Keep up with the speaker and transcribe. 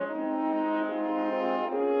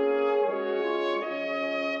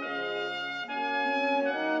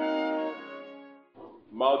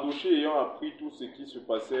Mardochée, ayant appris tout ce qui se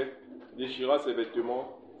passait, déchira ses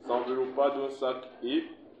vêtements, s'enveloppa d'un sac et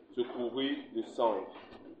se couvrit de cendres.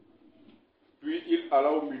 Puis il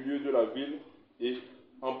alla au milieu de la ville et,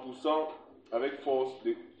 en poussant avec force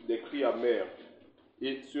des cris amers,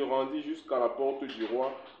 et se rendit jusqu'à la porte du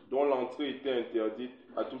roi, dont l'entrée était interdite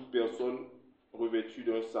à toute personne revêtue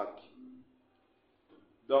d'un sac.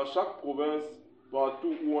 Dans chaque province,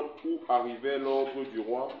 partout où arrivait l'ordre du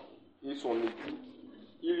roi et son édit,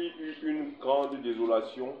 il y eut une grande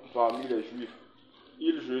désolation parmi les Juifs.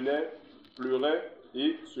 Ils jeûnaient, pleuraient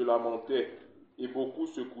et se lamentaient, et beaucoup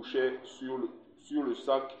se couchaient sur le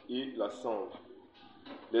sac et la cendre.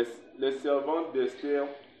 Les servantes d'Esther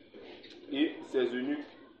et ses eunuques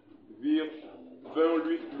vinrent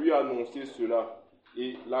lui annoncer cela,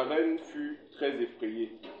 et la reine fut très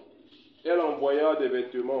effrayée. Elle envoya des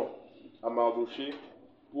vêtements à Mardochée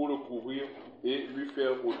pour le couvrir et lui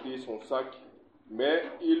faire ôter son sac, mais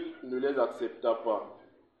il ne les accepta pas.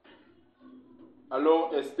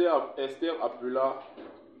 Alors Esther appela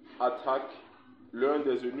Hathach, l'un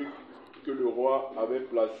des eunuques que le roi avait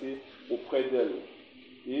placé auprès d'elle,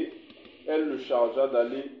 et elle le chargea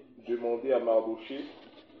d'aller demander à Mardochée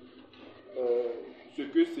ce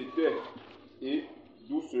que c'était et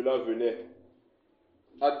d'où cela venait.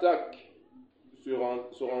 Hathach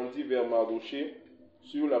se rendit vers Mardochée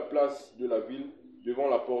sur la place de la ville devant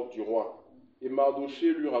la porte du roi. Et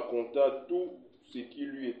Mardochée lui raconta tout ce qui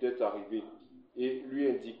lui était arrivé et lui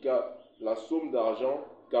indiqua la somme d'argent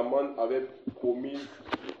qu'Aman avait promis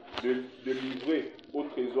de livrer au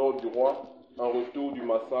trésor du roi en retour du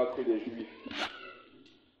massacre des Juifs.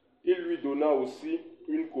 Il lui donna aussi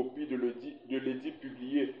une copie de l'édit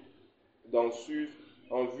publié dans Suse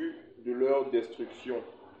en vue de leur destruction,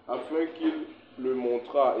 afin qu'il le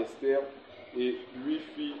montrât à Esther et lui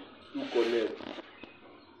fit tout connaître.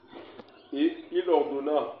 Et il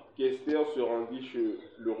ordonna qu'Esther se rendît chez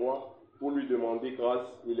le roi pour lui demander grâce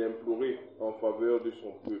et l'implorer en faveur de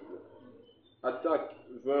son peuple. Hathach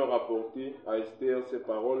vint rapporter à Esther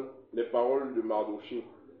les paroles de Mardochée.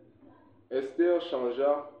 Esther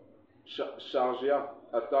chargea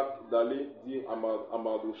Hathach d'aller dire à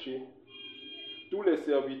Mardochée: tous les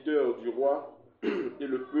serviteurs du roi et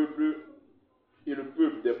le peuple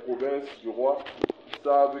des provinces du roi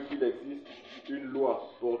savent qu'il existe une loi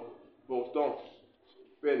portant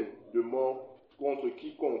peine de mort contre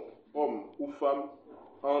quiconque, homme ou femme,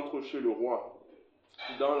 entre chez le roi,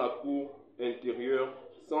 dans la cour intérieure,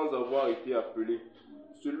 sans avoir été appelé.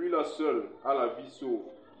 Celui-là seul a la vie sauve,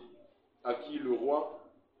 à qui le roi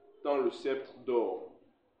tend le sceptre d'or.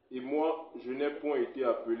 Et moi, je n'ai point été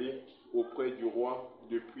appelé auprès du roi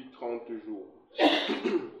depuis 30 jours.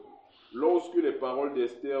 Lorsque les paroles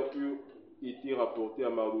d'Esther eurent été rapportées à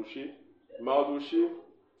Mardochée, Mardochée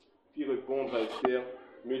fit répondre à Esther: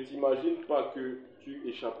 ne t'imagine pas que tu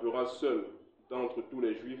échapperas seul d'entre tous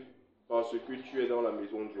les Juifs parce que tu es dans la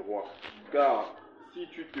maison du roi. Car si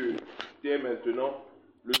tu te tais maintenant,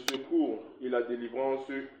 le secours et la délivrance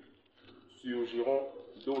surgiront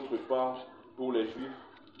d'autre part pour les Juifs,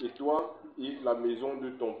 et toi et la maison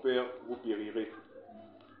de ton père vous périrez.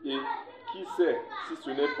 Et qui sait si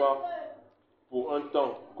ce n'est pas pour un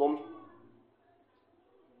temps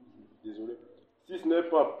si ce n'est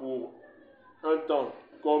pas pour un temps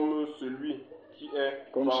comme celui qui est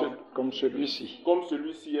comme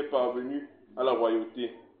celui-ci est parvenu à la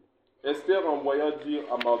royauté. Esther envoya dire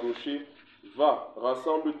à Mardochée: va,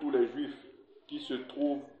 rassemble tous les Juifs qui se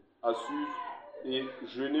trouvent à Suse et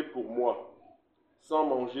jeûnez pour moi, sans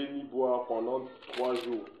manger ni boire pendant 3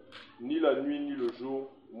 jours, ni la nuit ni le jour.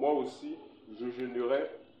 Moi aussi, je jeûnerai,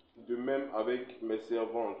 de même avec mes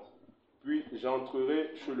servantes. Puis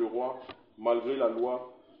j'entrerai chez le roi, malgré la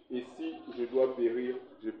loi, et si je dois périr,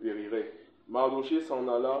 je périrai. Mardochée s'en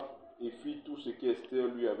alla et fit tout ce qu'Esther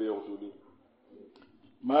lui avait ordonné.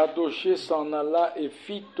 Mardochée s'en alla et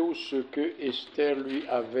fit tout ce que Esther lui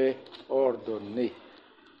avait ordonné.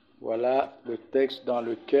 Voilà le texte dans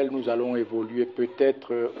lequel nous allons évoluer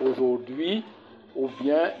peut-être aujourd'hui, ou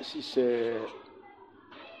bien si c'est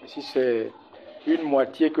une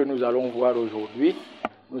moitié que nous allons voir aujourd'hui,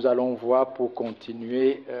 nous allons voir pour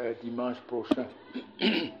continuer dimanche prochain.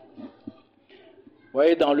 Vous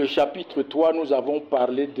voyez, dans le chapitre 3, nous avons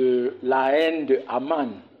parlé de la haine de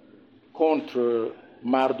Haman contre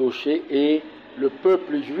Mardochée et le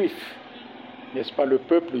peuple juif, n'est-ce pas, le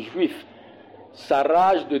peuple juif. Sa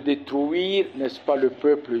rage de détruire, n'est-ce pas, le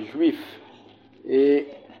peuple juif. Et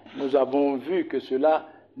nous avons vu que cela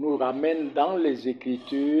nous ramène dans les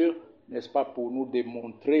Écritures, n'est-ce pas, pour nous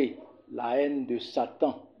démontrer la haine de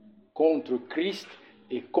Satan contre Christ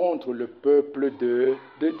et contre le peuple de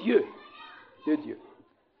Dieu.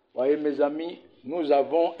 Voyez mes amis, nous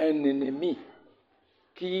avons un ennemi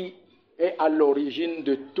qui est à l'origine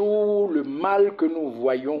de tout le mal que nous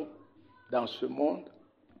voyons dans ce monde,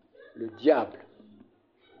 le diable.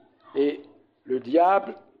 Et le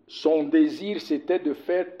diable, son désir, c'était de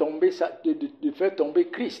faire tomber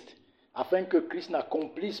Christ, afin que Christ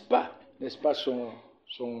n'accomplisse pas, n'est-ce pas,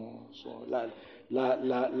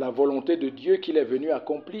 la volonté de Dieu qu'il est venu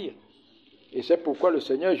accomplir. Et c'est pourquoi le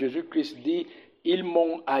Seigneur Jésus-Christ dit, « Ils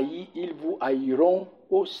m'ont haï, ils vous haïront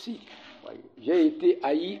aussi. » J'ai été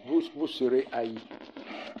haï, vous serez haïs.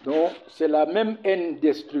 Donc, c'est la même haine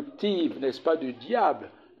destructive, n'est-ce pas, du diable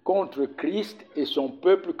contre Christ et son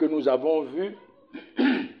peuple que nous avons vu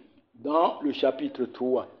dans le chapitre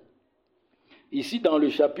 3. Ici, dans le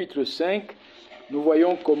chapitre 5, nous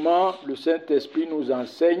voyons comment le Saint-Esprit nous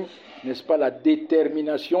enseigne, n'est-ce pas, la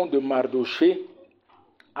détermination de Mardochée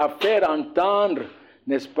à faire entendre,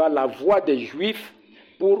 n'est-ce pas, la voix des Juifs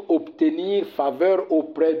pour obtenir faveur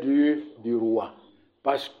auprès du roi.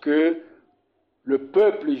 Parce que le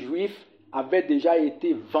peuple juif avait déjà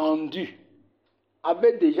été vendu à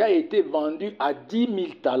 10 000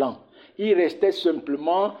 talents. Il restait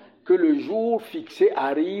simplement que le jour fixé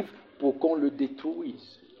arrive pour qu'on le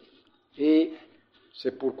détruise. Et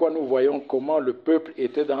c'est pourquoi nous voyons comment le peuple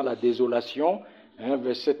était dans la désolation.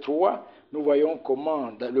 Verset 3, nous voyons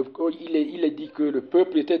comment il est dit que le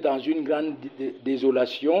peuple était dans une grande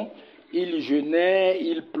désolation. Il jeûnait,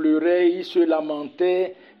 il pleurait, il se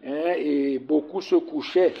lamentait, et beaucoup se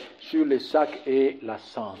couchaient sur les sacs et la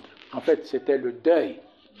cendre. En fait, c'était le deuil.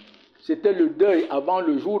 C'était le deuil avant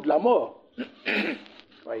le jour de la mort.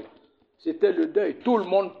 Oui. C'était le deuil. Tout le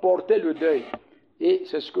monde portait le deuil. Et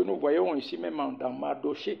c'est ce que nous voyons ici même dans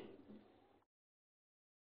Mardochée.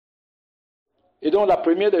 Et donc la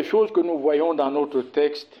première des choses que nous voyons dans notre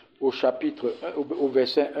texte au chapitre 1, au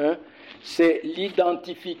verset 1, c'est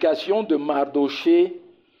l'identification de Mardochée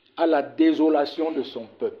à la désolation de son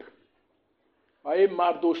peuple. Vous voyez,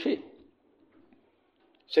 Mardochée,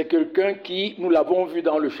 c'est quelqu'un qui, nous l'avons vu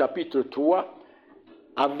dans le chapitre 3,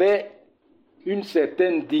 avait une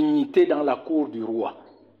certaine dignité dans la cour du roi.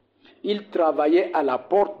 Il travaillait à la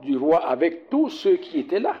porte du roi avec tous ceux qui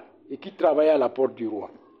étaient là et qui travaillaient à la porte du roi.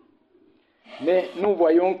 Mais nous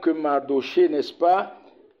voyons que Mardochée, n'est-ce pas,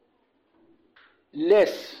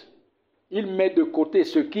 il met de côté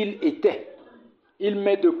ce qu'il était. Il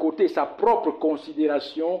met de côté sa propre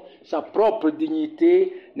considération, sa propre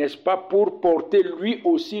dignité, n'est-ce pas, pour porter lui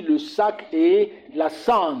aussi le sac et la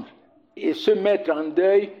cendre et se mettre en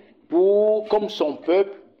deuil comme son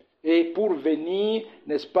peuple et pour venir,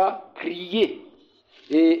 n'est-ce pas, crier.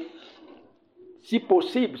 Et si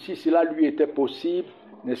possible, si cela lui était possible,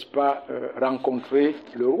 n'est-ce pas, rencontrer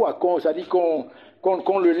le roi. C'est-à-dire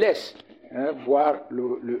qu'on le laisse voir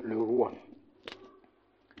le roi.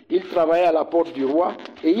 Il travaillait à la porte du roi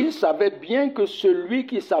et il savait bien que celui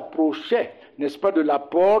qui s'approchait, n'est-ce pas, de la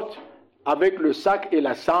porte avec le sac et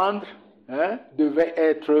la cendre, devait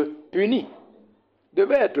être puni.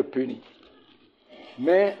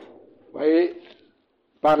 Mais, vous voyez,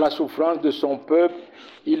 par la souffrance de son peuple,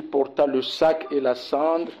 il porta le sac et la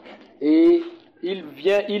cendre et il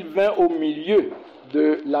vint au milieu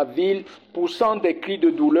de la ville, poussant des cris de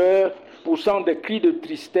douleur, poussant des cris de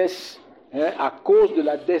tristesse, à cause de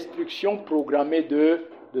la destruction programmée de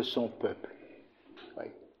son peuple.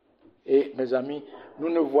 Et mes amis, nous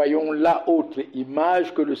ne voyons là autre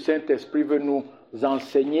image que le Saint-Esprit veut nous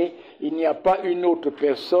enseigner. Il n'y a pas une autre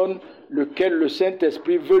personne lequel le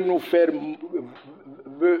Saint-Esprit veut nous faire,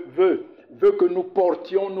 veut que nous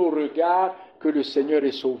portions nos regards que le Seigneur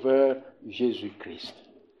et Sauveur Jésus-Christ.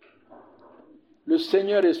 Le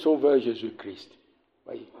Seigneur et Sauveur Jésus-Christ.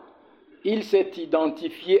 Voyez. Il s'est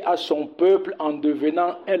identifié à son peuple en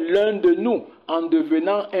devenant l'un de nous, en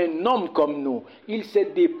devenant un homme comme nous. Il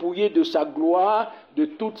s'est dépouillé de sa gloire, de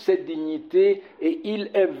toute sa dignité, et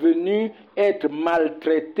il est venu être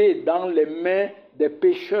maltraité dans les mains des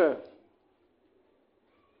pécheurs.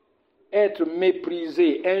 Être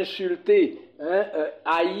méprisé, insulté,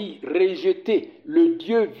 haï, rejeté, le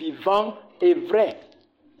Dieu vivant et vrai,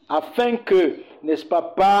 afin que, n'est-ce pas,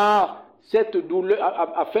 par cette douleur,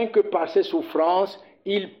 afin que par ses souffrances,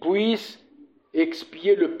 il puisse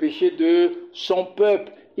expier le péché de son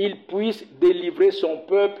peuple, il puisse délivrer son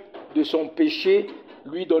peuple de son péché,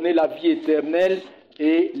 lui donner la vie éternelle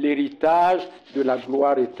et l'héritage de la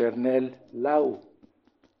gloire éternelle là-haut.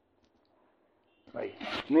 Oui.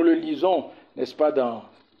 Nous le lisons, n'est-ce pas,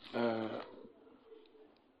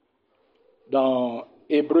 dans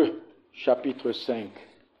Hébreux, chapitre 5.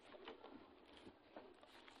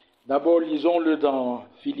 D'abord, lisons-le dans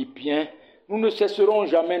Philippiens. Nous ne cesserons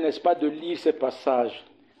jamais, n'est-ce pas, de lire ces passages,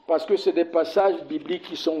 parce que c'est des passages bibliques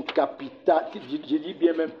qui sont capitaux, je dis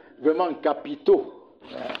bien même vraiment capitaux,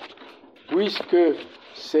 puisque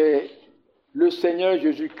c'est le Seigneur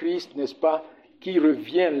Jésus-Christ, n'est-ce pas, qui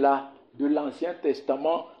revient là de l'Ancien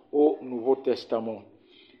Testament au Nouveau Testament.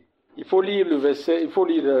 Il faut lire le verset, il faut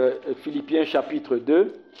lire Philippiens chapitre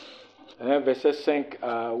 2, versets 5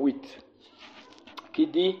 à 8, qui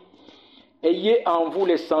dit « Ayez en vous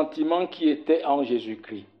les sentiments qui étaient en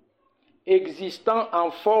Jésus-Christ. Existant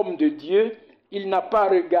en forme de Dieu, il n'a pas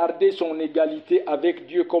regardé son égalité avec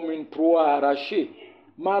Dieu comme une proie arrachée.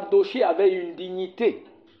 Mardochée avait une dignité.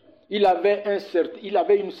 Il avait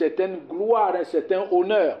une certaine gloire, un certain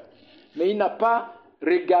honneur. Mais il n'a pas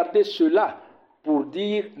regardé cela pour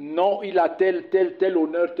dire non, il a tel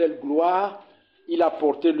honneur, telle gloire. Il a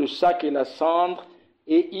porté le sac et la cendre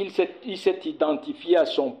et il s'est identifié à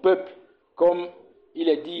son peuple, comme il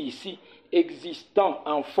est dit ici, existant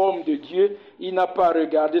en forme de Dieu. Il n'a pas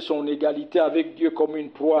regardé son égalité avec Dieu comme une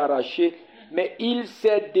proie arrachée, mais il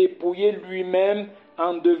s'est dépouillé lui-même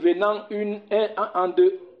en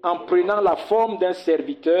prenant la forme d'un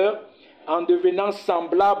serviteur, en devenant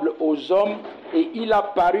semblable aux hommes, et il a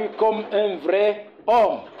paru comme un vrai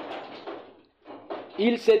homme.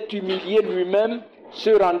 Il s'est humilié lui-même,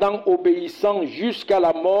 se rendant obéissant jusqu'à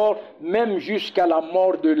la mort, même jusqu'à la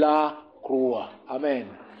mort de la croix. Amen.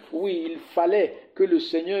 Oui, il fallait que le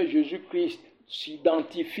Seigneur Jésus-Christ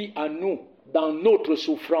s'identifie à nous dans notre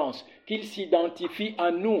souffrance, qu'il s'identifie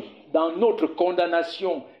à nous dans notre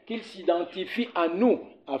condamnation, qu'il s'identifie à nous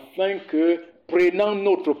afin que, prenant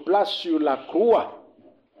notre place sur la croix,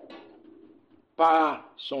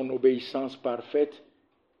 par son obéissance parfaite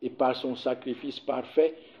et par son sacrifice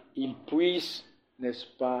parfait, il puisse, n'est-ce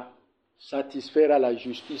pas, satisfaire à la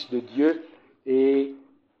justice de Dieu et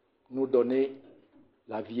nous donner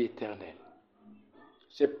la vie éternelle.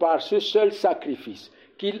 C'est par ce seul sacrifice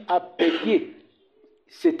qu'il a payé.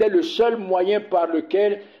 C'était le seul moyen par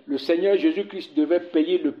lequel le Seigneur Jésus-Christ devait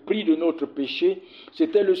payer le prix de notre péché.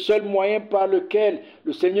 C'était le seul moyen par lequel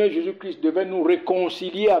le Seigneur Jésus-Christ devait nous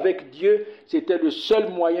réconcilier avec Dieu. C'était le seul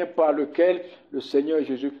moyen par lequel le Seigneur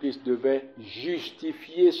Jésus-Christ devait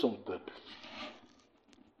justifier son peuple.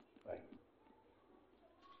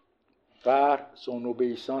 Par son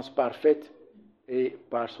obéissance parfaite et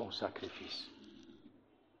par son sacrifice.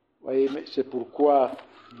 Vous voyez, c'est pourquoi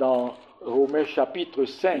dans Romains chapitre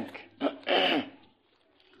 5,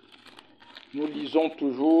 nous lisons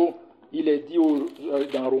toujours, il est dit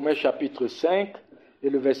dans Romains chapitre 5 et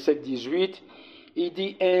le verset 18, il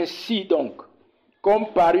dit ainsi donc,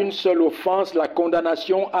 comme par une seule offense la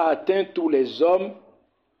condamnation a atteint tous les hommes,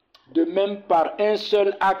 de même par un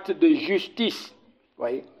seul acte de justice,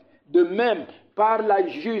 voyez, de même par la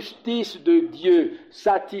justice de Dieu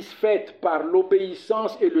satisfaite par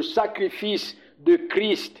l'obéissance et le sacrifice de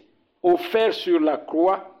Christ offert sur la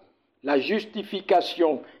croix, la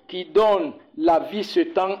justification qui donne la vie se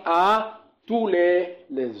tend à tous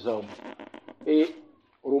les hommes. Et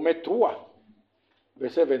Romains 3,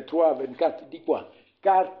 verset 23 à 24, dit quoi?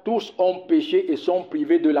 Car tous ont péché et sont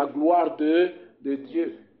privés de la gloire de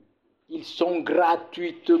Dieu. Ils sont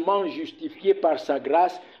gratuitement justifiés par sa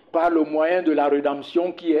grâce, par le moyen de la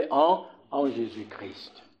rédemption qui est en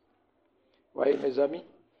Jésus-Christ. Vous voyez, mes amis?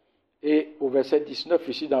 Et au verset 19,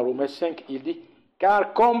 ici dans Romains 5, il dit,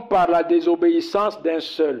 car comme par la désobéissance d'un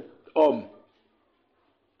seul homme,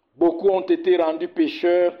 beaucoup ont été rendus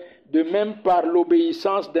pécheurs, de même par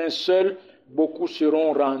l'obéissance d'un seul, beaucoup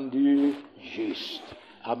seront rendus justes.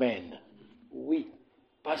 Amen. Oui,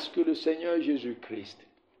 parce que le Seigneur Jésus-Christ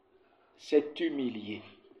s'est humilié.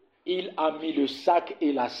 Il a mis le sac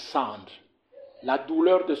et la cendre, la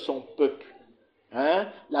douleur de son peuple,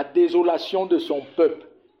 la désolation de son peuple,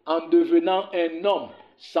 en devenant un homme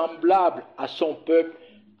semblable à son peuple,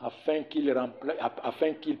 afin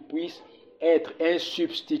qu'il puisse être un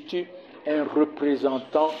substitut, un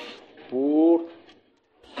représentant pour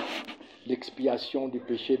l'expiation du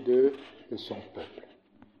péché de son peuple.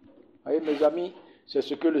 Vous voyez, mes amis, c'est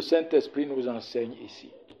ce que le Saint-Esprit nous enseigne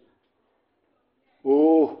ici.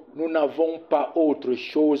 Oh, nous n'avons pas autre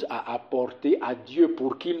chose à apporter à Dieu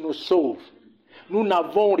pour qu'il nous sauve. Nous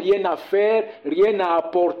n'avons rien à faire, rien à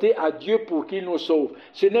apporter à Dieu pour qu'il nous sauve.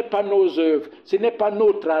 Ce n'est pas nos œuvres, ce n'est pas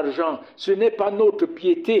notre argent, ce n'est pas notre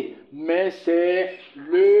piété, mais c'est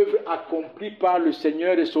l'œuvre accomplie par le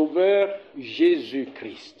Seigneur et Sauveur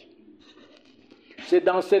Jésus-Christ. C'est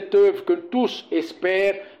dans cette œuvre que tous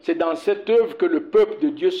espèrent, c'est dans cette œuvre que le peuple de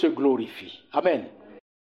Dieu se glorifie. Amen.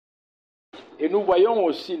 Et nous voyons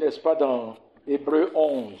aussi, n'est-ce pas, dans Hébreux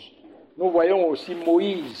 11, nous voyons aussi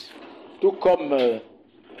Moïse, tout comme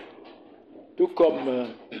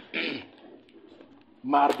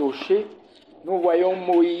Mardoché, nous voyons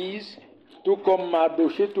Moïse, tout comme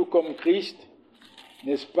Mardoché, tout comme Christ,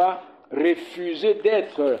 n'est-ce pas, refuser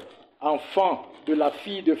d'être enfant de la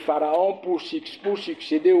fille de Pharaon pour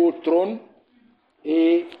succéder au trône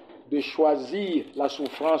et de choisir la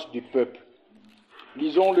souffrance du peuple.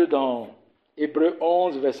 Lisons-le dans Hébreux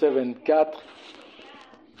 11, verset 24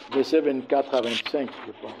 à 25,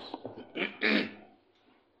 je pense.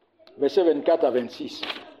 Verset 24 à 26.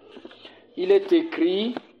 Il est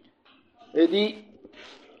écrit, il dit,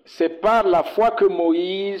 c'est par la foi que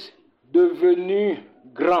Moïse, devenu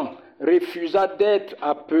grand, refusa d'être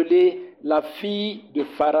appelé la fille de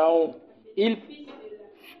Pharaon. Il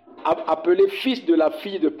appelé fils de la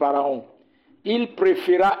fille de Pharaon. Il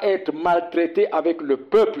préféra être maltraité avec le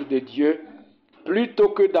peuple de Dieu plutôt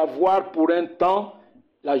que d'avoir pour un temps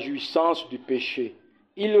la jouissance du péché.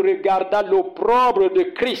 Il regarda l'opprobre de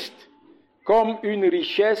Christ comme une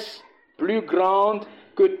richesse plus grande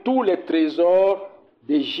que tous les trésors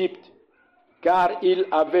d'Égypte, car il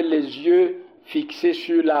avait les yeux fixés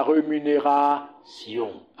sur la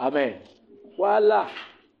rémunération. Amen. Voilà.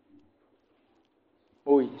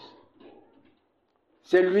 Moïse.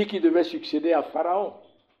 C'est lui qui devait succéder à Pharaon.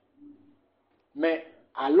 Mais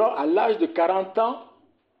alors, à l'âge de 40 ans,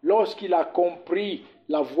 lorsqu'il a compris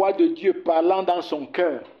la voix de Dieu parlant dans son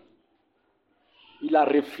cœur, il a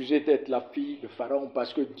refusé d'être la fille de Pharaon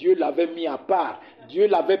parce que Dieu l'avait mis à part, Dieu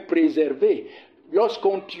l'avait préservé.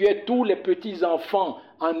 Lorsqu'on tuait tous les petits-enfants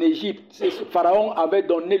en Égypte, Pharaon avait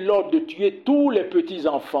donné l'ordre de tuer tous les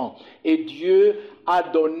petits-enfants. Et Dieu a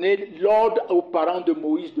donné l'ordre aux parents de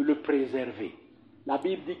Moïse de le préserver. La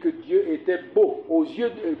Bible dit que Dieu était beau aux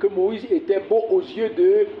yeux que Moïse était beau aux yeux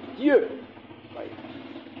de Dieu.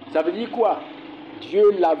 Ça veut dire quoi?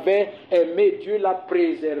 Dieu l'avait aimé, Dieu l'a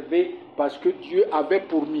préservé parce que Dieu avait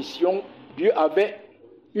pour mission, Dieu avait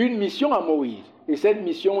une mission à Moïse. Et cette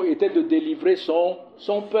mission était de délivrer son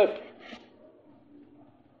peuple.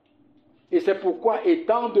 Et c'est pourquoi,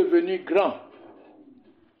 étant devenu grand,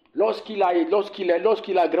 lorsqu'il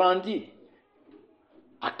a grandi,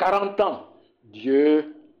 à 40 ans,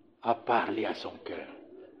 Dieu a parlé à son cœur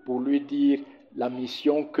pour lui dire la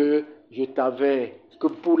mission que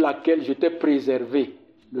pour laquelle je t'ai préservé,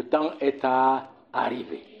 le temps est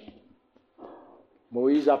arrivé.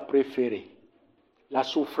 Moïse a préféré la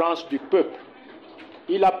souffrance du peuple.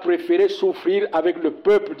 Il a préféré souffrir avec le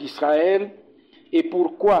peuple d'Israël. Et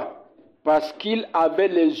pourquoi? Parce qu'il avait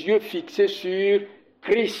les yeux fixés sur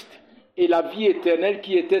Christ et la vie éternelle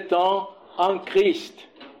qui était en Christ.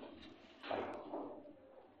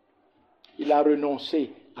 Il a renoncé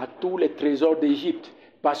à tous les trésors d'Égypte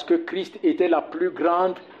parce que Christ était la plus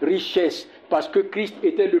grande richesse, parce que Christ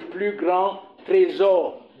était le plus grand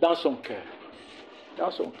trésor dans son cœur.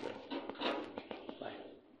 Dans son cœur.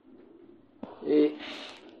 Et,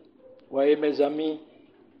 voyez mes amis,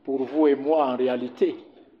 pour vous et moi en réalité,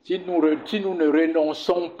 si nous ne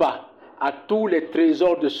renonçons pas à tous les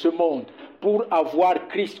trésors de ce monde pour avoir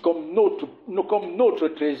Christ comme notre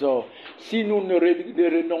trésor, si nous ne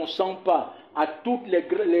renonçons pas à toutes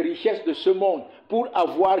les richesses de ce monde pour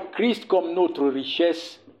avoir Christ comme notre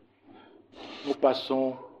richesse, nous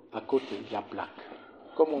passons à côté de la plaque.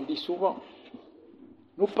 Comme on dit souvent,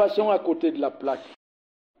 nous passons à côté de la plaque.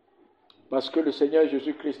 Parce que le Seigneur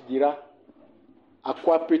Jésus-Christ dira, à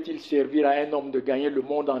quoi peut-il servir à un homme de gagner le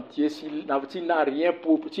monde entier s'il n'a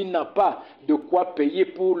pas de quoi payer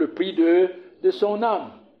pour le prix de son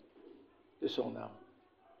âme? De son âme.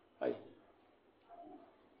 Oui.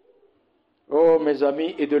 Oh mes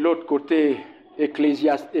amis, et de l'autre côté,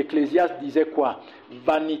 Ecclésiaste disait quoi?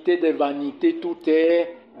 Vanité de vanité, tout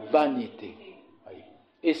est vanité. Oui.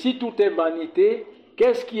 Et si tout est vanité,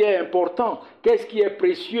 qu'est-ce qui est important? Qu'est-ce qui est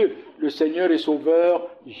précieux? Le Seigneur et Sauveur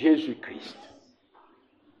Jésus-Christ.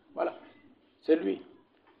 Voilà, c'est lui.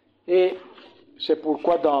 Et c'est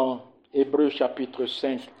pourquoi dans Hébreux chapitre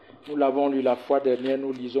 5, nous l'avons lu la fois dernière,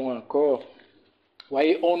 nous lisons encore. Vous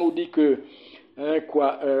voyez, on nous dit que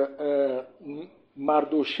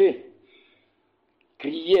Mardoché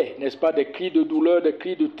criait, n'est-ce pas, des cris de douleur, des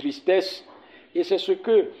cris de tristesse. Et c'est ce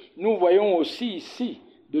que nous voyons aussi ici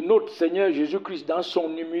de notre Seigneur Jésus-Christ dans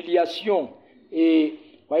son humiliation. Et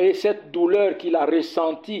vous voyez, cette douleur qu'il a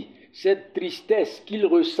ressentie, cette tristesse qu'il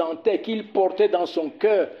ressentait, qu'il portait dans son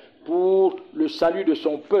cœur pour le salut de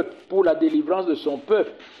son peuple, pour la délivrance de son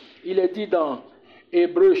peuple. Il est dit dans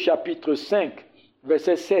Hébreux chapitre 5,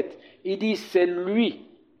 verset 7, il dit, c'est lui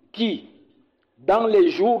qui, dans les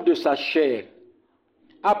jours de sa chair,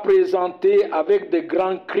 a présenté avec de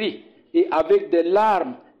grands cris et avec des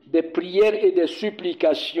larmes, des prières et des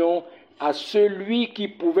supplications à celui qui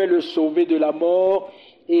pouvait le sauver de la mort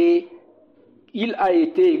et il a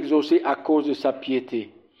été exaucé à cause de sa piété.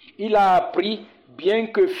 Il a appris, bien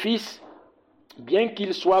qu'il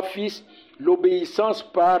soit fils, l'obéissance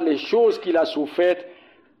par les choses qu'il a souffert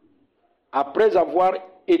après avoir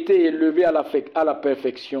été élevé à la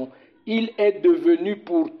perfection. Il est devenu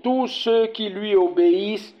pour tous ceux qui lui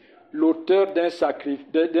obéissent l'auteur d'un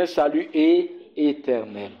salut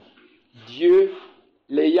éternel. Dieu,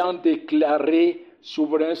 l'ayant déclaré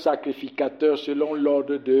souverain sacrificateur selon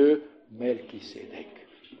l'ordre de Melchisédek.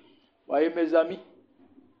 Voyez mes amis,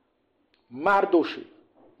 Mardoché,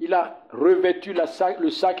 il a revêtu le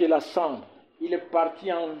sac et la cendre. Il est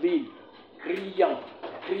parti en ville, criant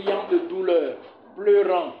de douleur,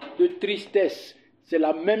 pleurant, de tristesse. C'est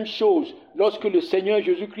la même chose lorsque le Seigneur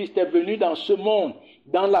Jésus-Christ est venu dans ce monde,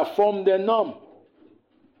 dans la forme d'un homme.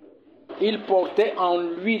 Il portait en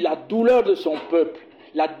lui la douleur de son peuple,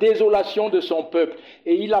 la désolation de son peuple.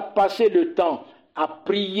 Et il a passé le temps à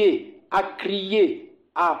prier, à crier,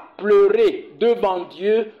 à pleurer devant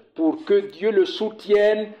Dieu pour que Dieu le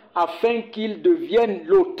soutienne afin qu'il devienne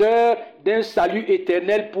l'auteur d'un salut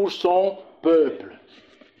éternel pour son peuple.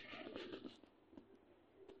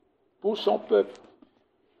 Pour son peuple.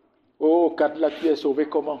 Oh, Kadla, tu es sauvé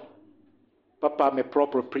comment? Pas par mes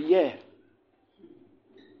propres prières.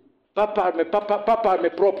 Pas par mes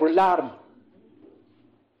propres larmes.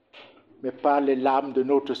 Mais par les larmes de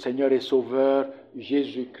notre Seigneur et Sauveur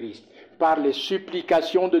Jésus-Christ. Par les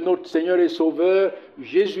supplications de notre Seigneur et Sauveur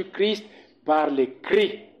Jésus-Christ. Par les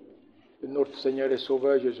cris de notre Seigneur et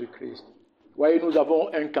Sauveur Jésus-Christ. Voyez, nous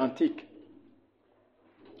avons un cantique.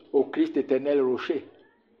 Au Christ éternel rocher.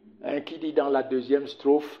 Qui dit dans la deuxième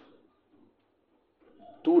strophe,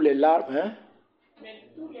 tous les larmes, Mais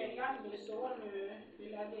tous les larmes seront de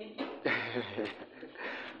la vie.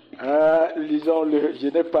 Lisons-le, je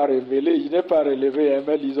n'ai pas relevé,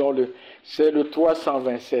 mais lisons-le. C'est le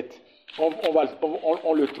 327.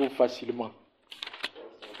 On le trouve facilement.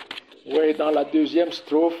 Oui, dans la deuxième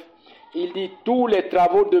strophe, il dit, tous les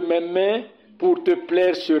travaux de mes mains pour te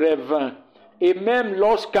plaire seraient vains. Et même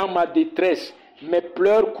lorsqu'en ma détresse, mes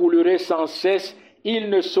pleurs couleraient sans cesse, il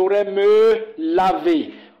ne saurait me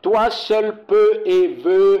laver. Toi seul peux et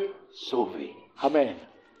veux sauver. Amen.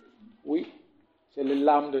 Oui, c'est les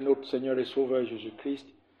larmes de notre Seigneur et Sauveur Jésus-Christ.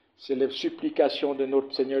 C'est les supplications de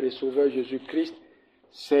notre Seigneur et Sauveur Jésus-Christ.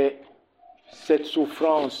 C'est cette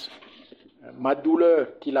souffrance, ma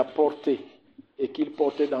douleur qu'il a portée et qu'il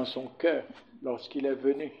portait dans son cœur lorsqu'il est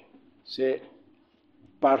venu. C'est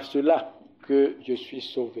par cela que je suis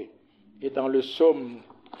sauvé. Et dans le psaume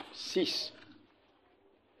 6,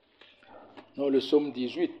 non, le psaume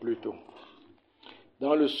 18 plutôt.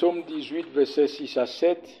 Dans le psaume 18, versets 6 à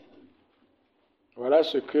 7, voilà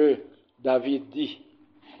ce que David dit.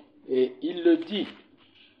 Et il le dit,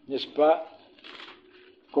 n'est-ce pas,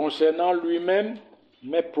 concernant lui-même,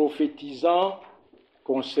 mais prophétisant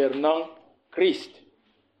concernant Christ.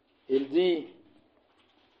 Il dit,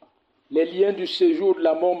 les liens du séjour de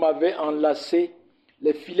la mort m'avaient enlacé,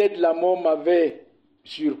 les filets de la mort m'avaient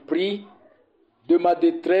surpris. De ma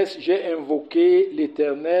détresse, j'ai invoqué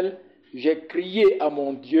l'Éternel, j'ai crié à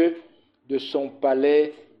mon Dieu. De son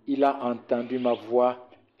palais, il a entendu ma voix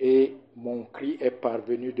et mon cri est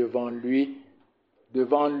parvenu devant lui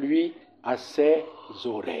à ses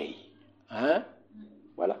oreilles.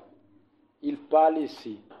 Voilà. Il parle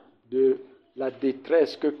ici de la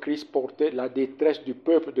détresse que Christ portait, la détresse du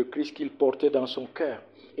peuple de Christ qu'il portait dans son cœur.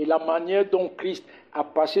 Et la manière dont Christ a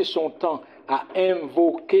passé son temps à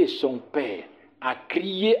invoquer son Père, à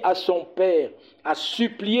crier à son Père, à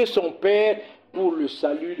supplier son Père pour le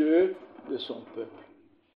salut de son peuple.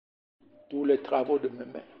 Tous les travaux de mes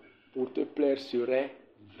mains pour te plaire seraient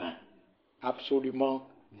vains, absolument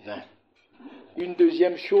vains. Une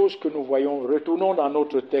deuxième chose que nous voyons, retournons dans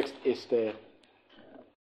notre texte Esther.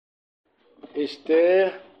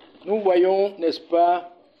 Esther, nous voyons, n'est-ce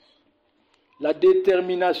pas, la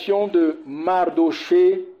détermination de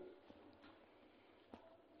Mardoché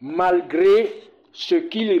malgré ce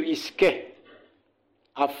qu'il risquait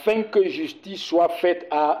afin que justice soit faite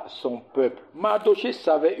à son peuple. Mardoché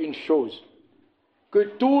savait une chose, que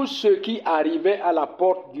tous ceux qui arrivaient à la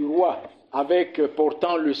porte du roi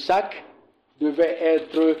portant le sac devaient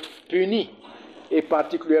être punis et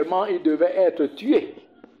particulièrement ils devaient être tués.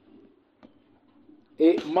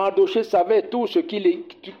 Et Mardoché savait tout ce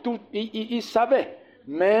il savait,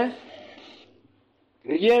 mais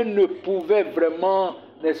rien ne pouvait vraiment,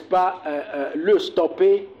 n'est-ce pas, le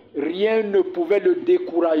stopper, rien ne pouvait le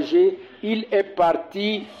décourager. Il est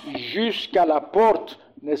parti jusqu'à la porte,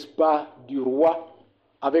 n'est-ce pas, du roi,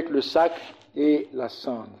 avec le sac et la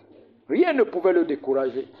cendre. Rien ne pouvait le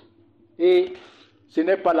décourager. Et ce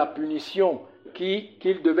n'est pas la punition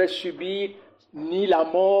qu'il devait subir, ni la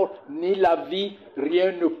mort, ni la vie,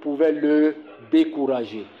 rien ne pouvait le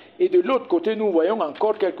décourager. Et de l'autre côté, nous voyons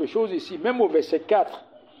encore quelque chose ici, même au verset 4.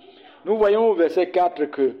 Nous voyons au verset 4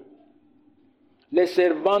 que les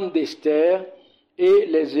servantes d'Esther et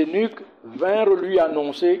les eunuques vinrent lui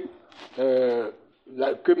annoncer que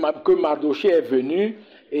Mardochée est venu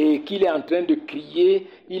et qu'il est en train de crier,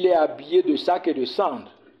 il est habillé de sacs et de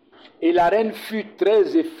cendres. Et la reine fut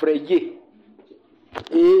très effrayée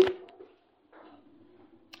et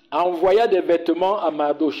envoya des vêtements à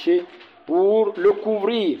Mardochée pour le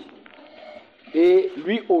couvrir et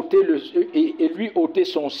lui ôter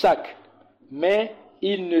son sac. Mais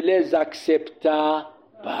il ne les accepta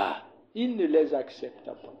pas. Il ne les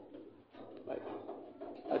accepta pas.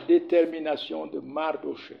 La détermination de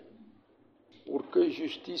Mardochée pour que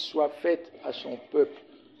justice soit faite à son peuple.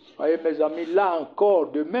 Voyez, mes amis, là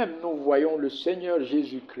encore, de même, nous voyons le Seigneur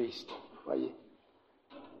Jésus-Christ. Voyez,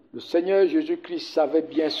 le Seigneur Jésus-Christ savait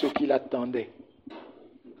bien ce qu'il attendait.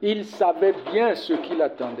 Il savait bien ce qu'il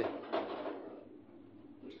attendait.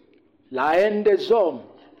 La haine des hommes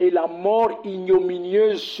et la mort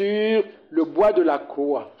ignominieuse sur le bois de la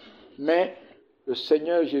croix. Mais le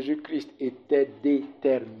Seigneur Jésus-Christ était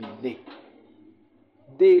déterminé.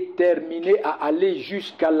 Déterminé à aller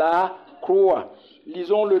jusqu'à la croix.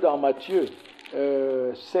 Lisons-le dans Matthieu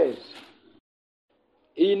 16.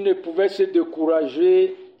 Et il ne pouvait se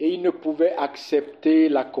décourager et il ne pouvait accepter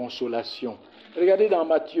la consolation. Regardez dans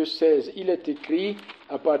Matthieu 16, il est écrit,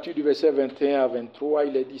 à partir du verset 21 à 23,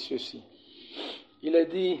 il est dit ceci. Il est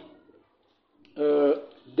dit,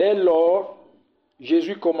 dès lors,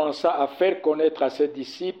 Jésus commença à faire connaître à ses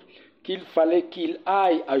disciples qu'il fallait qu'il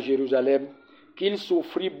aille à Jérusalem, qu'il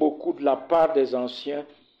souffrit beaucoup de la part des anciens,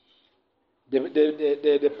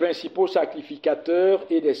 des principaux sacrificateurs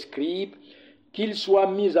et des scribes, qu'il soit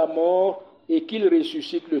mis à mort et qu'il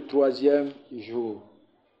ressuscite le troisième jour.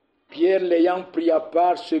 Pierre, l'ayant pris à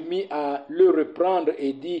part, se mit à le reprendre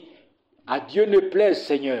et dit, « À Dieu ne plaise,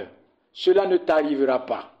 Seigneur, cela ne t'arrivera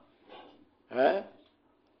pas. » Hein?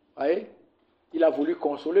 Voyez? Il a voulu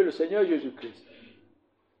consoler le Seigneur Jésus-Christ.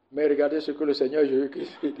 Mais regardez ce que le Seigneur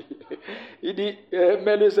Jésus-Christ dit. Il dit,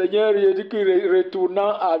 mais le Seigneur Jésus-Christ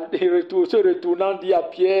se retournant dit à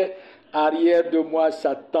Pierre, « Arrière de moi,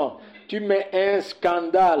 Satan, tu mets un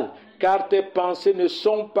scandale, car tes pensées ne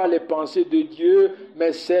sont pas les pensées de Dieu,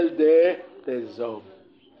 mais celles des hommes. »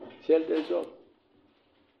 Celles des hommes.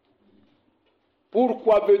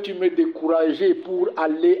 Pourquoi veux-tu me décourager pour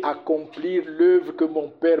aller accomplir l'œuvre que mon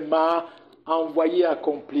Père m'a envoyé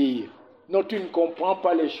accomplir? Non, tu ne comprends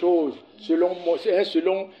pas les choses selon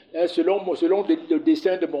le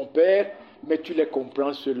dessein de mon Père, mais tu les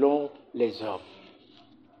comprends selon les hommes.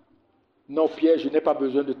 Non, Pierre, je n'ai pas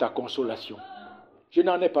besoin de ta consolation. Je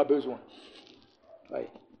n'en ai pas besoin. Oui.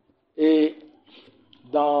 Et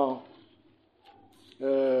dans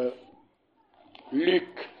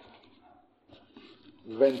Luc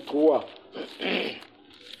 23,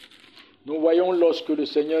 nous voyons lorsque le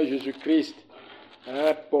Seigneur Jésus-Christ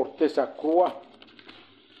portait sa croix,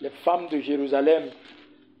 les femmes de Jérusalem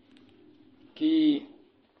qui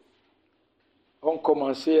ont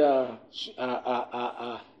commencé à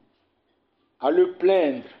le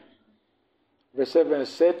plaindre. Verset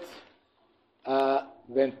 27 à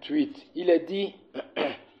 28. Il est dit,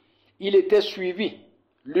 il était suivi,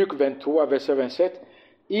 Luc 23, verset 27,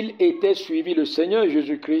 il était suivi, le Seigneur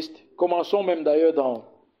Jésus-Christ, commençons même d'ailleurs dans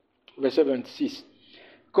verset 26.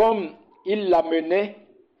 Comme il l'amenait,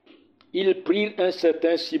 ils prirent un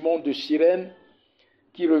certain Simon de Cyrène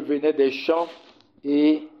qui revenait des champs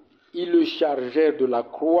et ils le chargèrent de la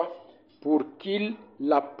croix pour qu'il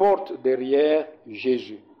la porte derrière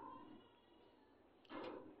Jésus.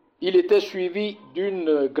 Il était suivi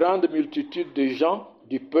d'une grande multitude de gens,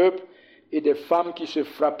 du peuple et des femmes qui se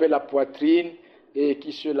frappaient la poitrine et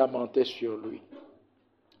qui se lamentaient sur lui.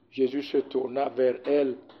 Jésus se tourna vers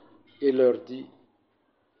elles et leur dit,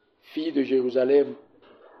 « Filles de Jérusalem,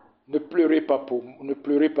 ne pleurez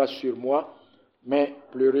pas sur moi, mais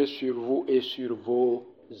pleurez sur vous et sur vos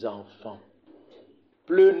enfants.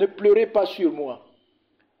 Ne pleurez pas sur moi.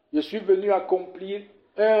 Je suis venu accomplir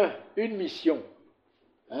une mission.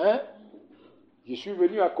 Hein? Je suis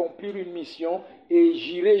venu accomplir une mission et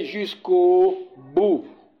j'irai jusqu'au bout,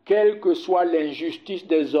 quelle que soit l'injustice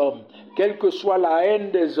des hommes, quelle que soit la haine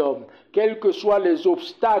des hommes, quels que soient les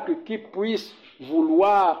obstacles qui puissent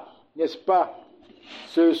vouloir, n'est-ce pas,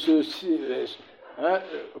 se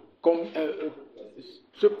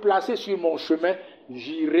placer sur mon chemin,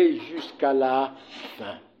 j'irai jusqu'à la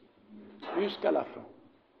fin. Jusqu'à la fin.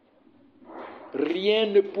 Rien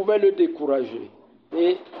ne pouvait le décourager.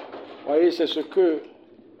 Et Voyez, c'est ce que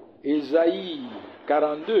Ésaïe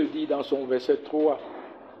 42 dit dans son verset 3.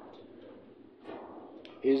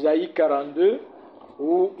 Ésaïe 42,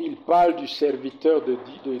 où il parle du serviteur de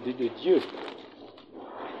Dieu,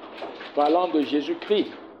 parlant de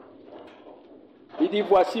Jésus-Christ. Il dit,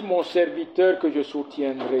 voici mon serviteur que je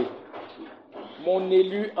soutiendrai, mon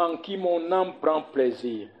élu en qui mon âme prend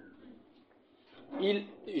plaisir.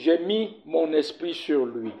 J'ai mis mon esprit sur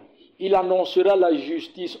lui. Il annoncera la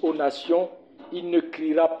justice aux nations, il ne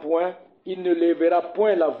criera point, il ne lèvera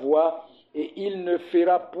point la voix, et il ne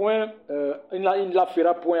la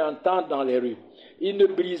fera point entendre dans les rues. Il ne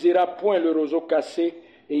brisera point le roseau cassé,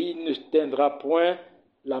 et il ne teindra point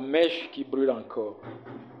la mèche qui brûle encore.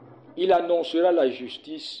 Il annoncera la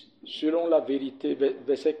justice selon la vérité.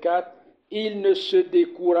 Verset 4. Il ne se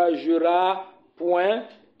découragera point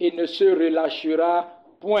et ne se relâchera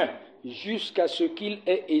point jusqu'à ce qu'il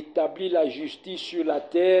ait établi la justice sur la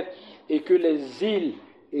terre et que les îles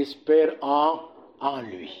espèrent en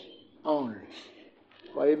lui. En lui.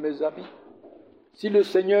 Voyez mes amis, si le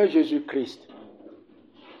Seigneur Jésus-Christ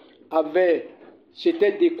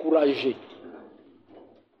s'était découragé,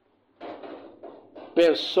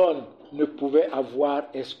 personne ne pouvait avoir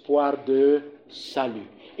espoir de salut.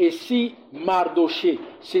 Et si Mardoché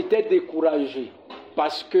s'était découragé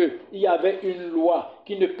parce qu'il y avait une loi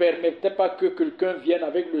qui ne permettait pas que quelqu'un vienne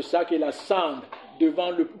avec le sac et la cendre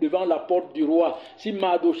devant la porte du roi, si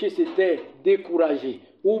Mardoché s'était découragé,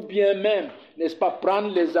 ou bien même, n'est-ce pas,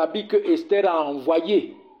 prendre les habits que Esther a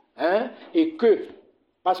envoyés,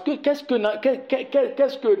 parce que qu'est-ce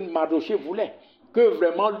que Mardoché voulait? Que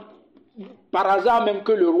vraiment, par hasard même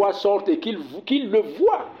que le roi sorte et qu'il le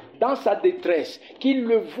voit dans sa détresse, qu'il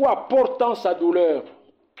le voit portant sa douleur,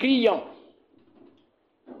 criant.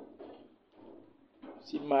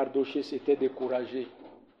 Si Mardoché s'était découragé,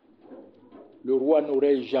 le roi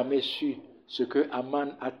n'aurait jamais su ce que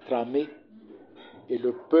Aman a tramé et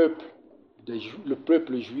le peuple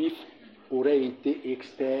juif aurait été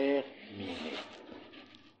exterminé.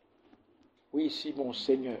 Oui, si mon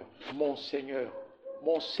Seigneur,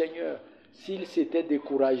 s'il s'était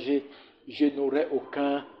découragé, je n'aurais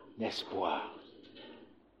aucun espoir.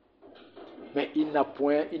 Mais il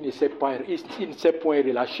ne s'est point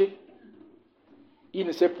relâché, il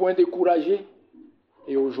ne s'est point découragé.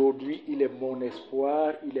 Et aujourd'hui, il est mon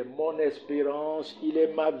espoir, il est mon espérance, il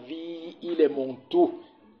est ma vie, il est mon tout.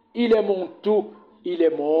 Il est mon tout, il est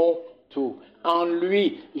mon tout. En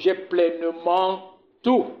lui, j'ai pleinement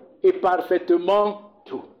tout et parfaitement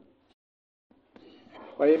tout.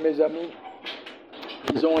 Voyez mes amis,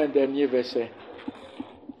 lisons un dernier verset.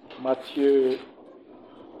 Matthieu.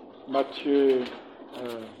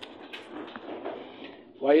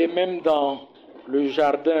 Voyez, même dans le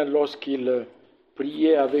jardin, lorsqu'il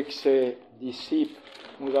priait avec ses disciples,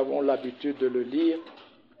 nous avons l'habitude de le lire,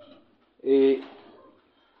 et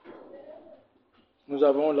nous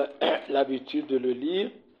avons l'habitude de le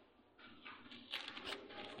lire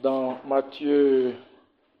dans Matthieu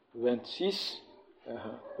 26,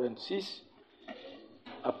 Matthieu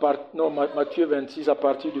 26 à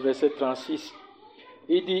partir du verset 36.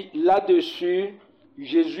 Il dit, là-dessus,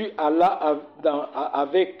 Jésus alla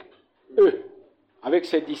avec eux, avec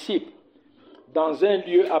ses disciples, dans un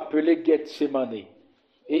lieu appelé Gethsémane.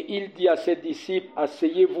 Et il dit à ses disciples,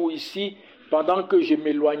 asseyez-vous ici pendant que je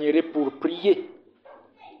m'éloignerai pour prier.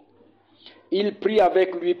 Il prit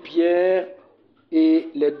avec lui Pierre et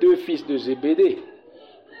les deux fils de Zébédée,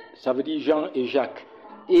 ça veut dire Jean et Jacques.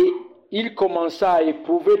 Et il commença à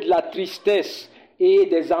éprouver de la tristesse et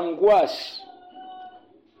des angoisses.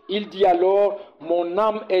 Il dit alors, mon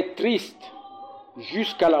âme est triste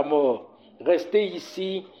jusqu'à la mort. Restez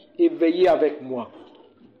ici et veillez avec moi.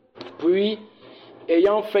 Puis,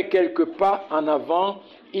 ayant fait quelques pas en avant,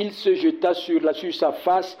 il se jeta sur sa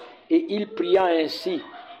face et il pria ainsi,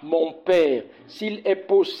 mon Père, s'il est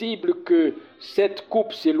possible que cette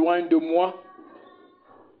coupe s'éloigne de moi,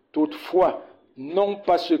 toutefois, non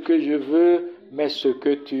pas ce que je veux, mais ce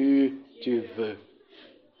que tu veux.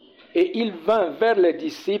 Et il vint vers les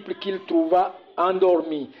disciples qu'il trouva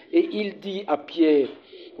endormis. Et il dit à Pierre,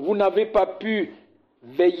 vous n'avez pas pu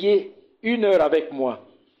veiller 1 heure avec moi.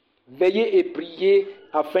 Veillez et priez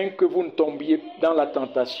afin que vous ne tombiez dans la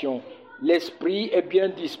tentation. L'esprit est bien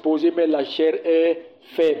disposé, mais la chair est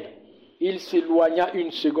faible. Il s'éloigna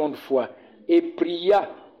une seconde fois et pria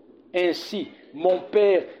ainsi, mon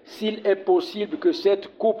Père, s'il est possible que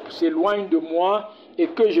cette coupe s'éloigne de moi et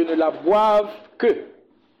que je ne la boive que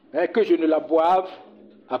je ne la boive.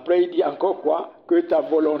 Après, il dit encore quoi? Que ta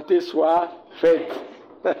volonté soit faite.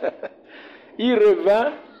 Il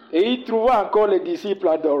revint et il trouva encore les disciples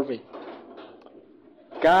endormis.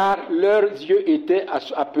 car leurs yeux étaient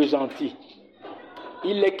appesantis.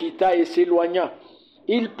 Il les quitta et s'éloigna.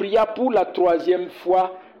 Il pria pour la 3e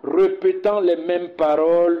fois, répétant les mêmes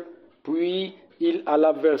paroles, puis il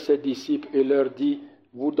alla vers ses disciples et leur dit,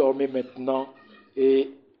 « Vous dormez maintenant et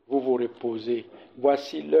vous vous reposez.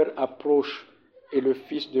 Voici l'heure approche et le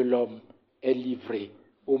Fils de l'homme est livré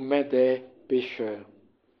aux mains des pécheurs.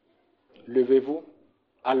 Levez-vous,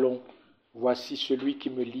 allons, voici celui qui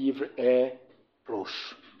me livre est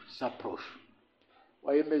proche, s'approche. »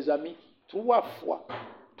 Voyez mes amis, 3 fois,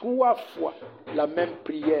 la même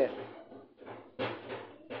prière.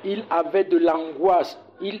 Il avait de l'angoisse.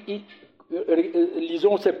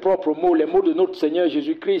 Lisons ses propres mots, les mots de notre Seigneur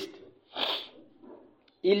Jésus-Christ.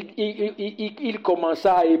 Il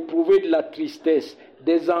commença à éprouver de la tristesse,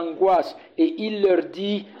 des angoisses, et il leur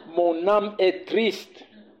dit, « Mon âme est triste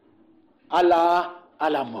à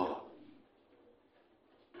la mort. »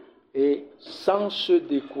 Et sans se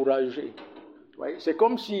décourager. C'est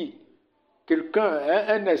comme si quelqu'un,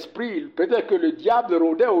 un esprit, peut-être que le diable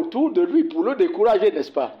rôdait autour de lui pour le décourager,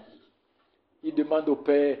 n'est-ce pas? Il demande au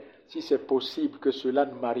Père si c'est possible que cela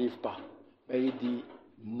ne m'arrive pas. Mais il dit,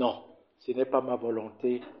 non, ce n'est pas ma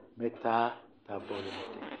volonté, mais ta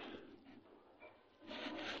volonté.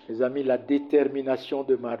 Mes amis, la détermination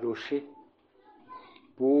de Mardochée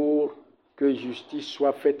pour que justice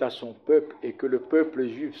soit faite à son peuple et que le peuple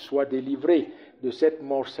juif soit délivré de cette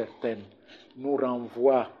mort certaine nous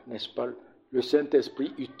renvoie, n'est-ce pas? Le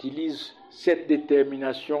Saint-Esprit utilise cette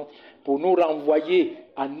détermination pour nous renvoyer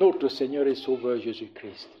à notre Seigneur et Sauveur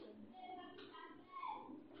Jésus-Christ,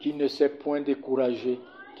 qui ne s'est point découragé,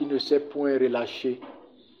 qui ne s'est point relâché,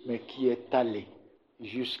 mais qui est allé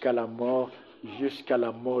jusqu'à la mort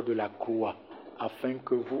de la croix, afin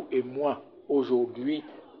que vous et moi, aujourd'hui,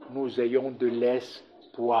 nous ayons de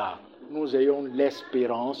l'espoir, nous ayons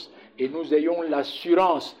l'espérance et nous ayons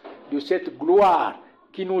l'assurance de cette gloire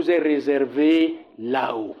qui nous est réservée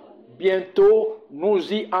là-haut. Bientôt,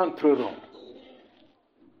 nous y entrerons.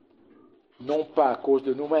 Non pas à cause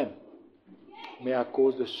de nous-mêmes, mais à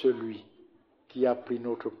cause de celui qui a pris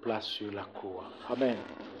notre place sur la croix. Amen.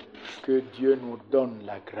 Que Dieu nous donne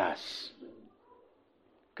la grâce.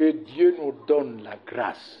 Que Dieu nous donne la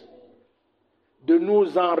grâce de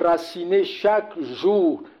nous enraciner chaque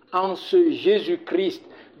jour en ce Jésus-Christ,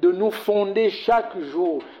 de nous fonder chaque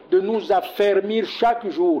jour, de nous affermir chaque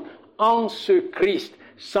jour en ce Christ,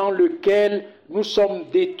 sans lequel nous sommes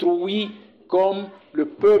détruits comme le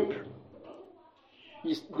peuple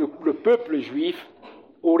juif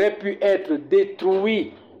aurait pu être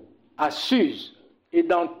détruit à Suse et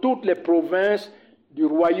dans toutes les provinces du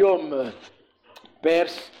royaume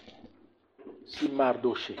perse si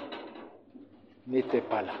Mardochée n'était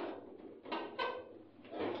pas là,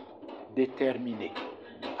 déterminé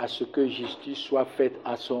à ce que justice soit faite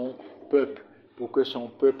à son peuple, pour que son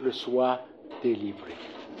peuple soit délivré.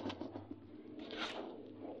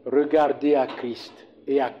 Regardez à Christ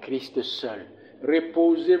et à Christ seul.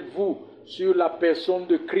 Reposez-vous sur la personne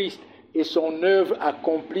de Christ et son œuvre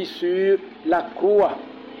accomplie sur la croix.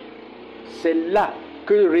 C'est là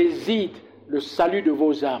que réside le salut de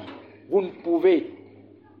vos âmes. Vous ne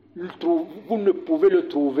pouvez le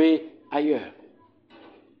trouver ailleurs.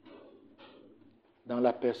 Dans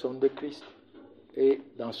la personne de Christ et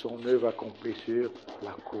dans son œuvre accomplie sur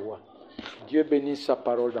la croix. Dieu bénisse sa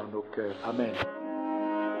parole dans nos cœurs. Amen.